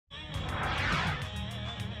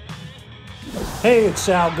Hey, it's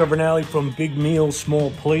Sal Governale from Big Meals, Small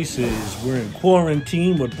Places. We're in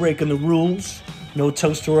quarantine. We're breaking the rules. No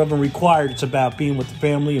toaster oven required. It's about being with the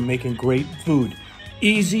family and making great food.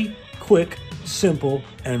 Easy, quick, simple,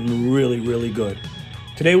 and really, really good.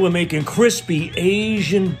 Today we're making crispy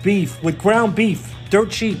Asian beef with ground beef. Dirt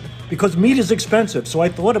cheap because meat is expensive. So I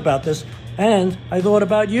thought about this and I thought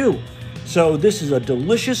about you. So this is a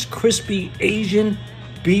delicious, crispy Asian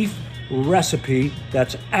beef recipe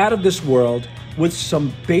that's out of this world, with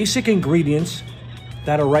some basic ingredients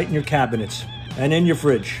that are right in your cabinets and in your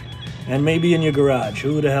fridge and maybe in your garage.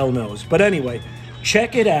 Who the hell knows? But anyway,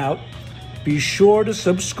 check it out. Be sure to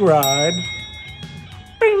subscribe.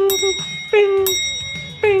 Bing, bing,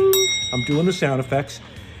 bing. I'm doing the sound effects.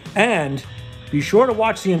 And be sure to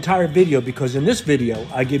watch the entire video, because in this video,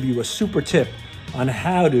 I give you a super tip on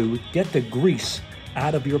how to get the grease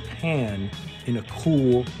out of your pan in a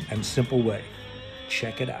cool and simple way.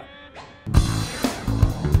 Check it out.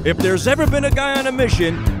 If there's ever been a guy on a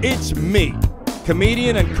mission, it's me,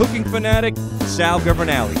 comedian and cooking fanatic Sal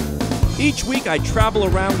Governale. Each week I travel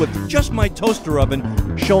around with just my toaster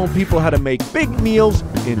oven, showing people how to make big meals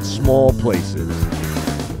in small places.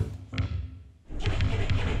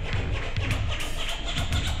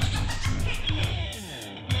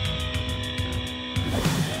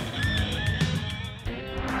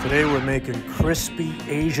 Today we're making crispy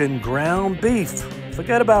Asian ground beef.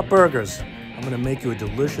 Forget about burgers. I'm gonna make you a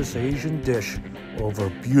delicious Asian dish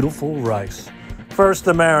over beautiful rice. First,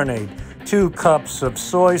 the marinade. 2 cups of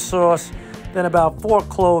soy sauce, then about 4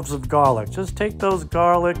 cloves of garlic. Just take those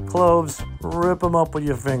garlic cloves, rip them up with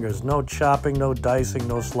your fingers. No chopping, no dicing,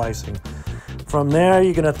 no slicing. From there,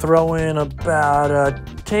 you're gonna throw in about a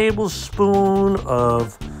tablespoon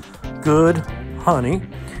of good honey,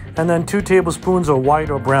 and then 2 tablespoons of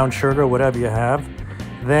white or brown sugar, whatever you have.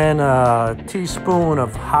 Then a teaspoon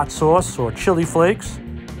of hot sauce or chili flakes,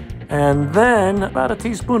 and then about a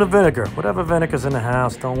teaspoon of vinegar. Whatever vinegar's in the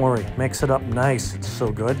house, don't worry. Mix it up nice, it's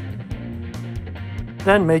so good.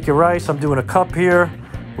 Then make your rice. I'm doing a cup here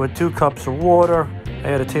with 2 cups of water.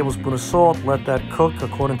 Add a tablespoon of salt, let that cook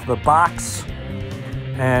according to the box.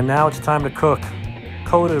 And now it's time to cook.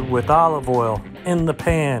 Coat it with olive oil in the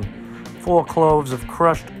pan. 4 cloves of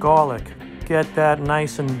crushed garlic. Get that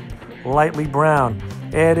nice and lightly brown.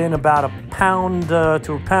 Add in about a pound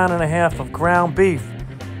to a pound and a half of ground beef.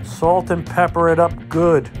 Salt and pepper it up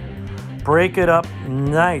good. Break it up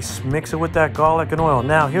nice. Mix it with that garlic and oil.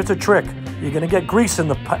 Now, here's a trick. You're gonna get grease in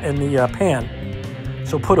the pan.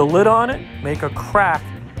 So put a lid on it, make a crack,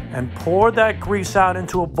 and pour that grease out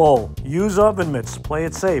into a bowl. Use oven mitts, play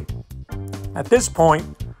it safe. At this point,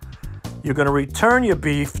 you're gonna return your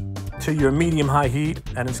beef to your medium-high heat,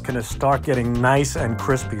 and it's gonna start getting nice and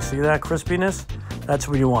crispy. See that crispiness? That's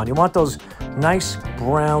what you want. You want those nice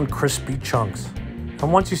brown crispy chunks.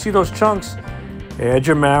 And once you see those chunks, add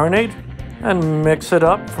your marinade and mix it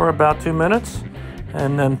up for about 2 minutes.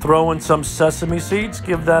 And then throw in some sesame seeds,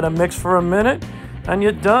 give that a mix for a minute, and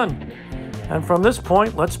you're done. And from this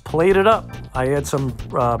point, let's plate it up. I add some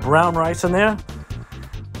brown rice in there.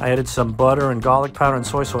 I added some butter and garlic powder and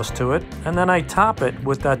soy sauce to it. And then I top it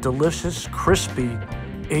with that delicious, crispy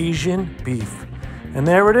Asian beef. And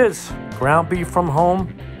there it is, ground beef from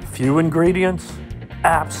home, few ingredients,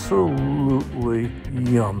 absolutely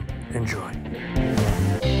yum. Enjoy.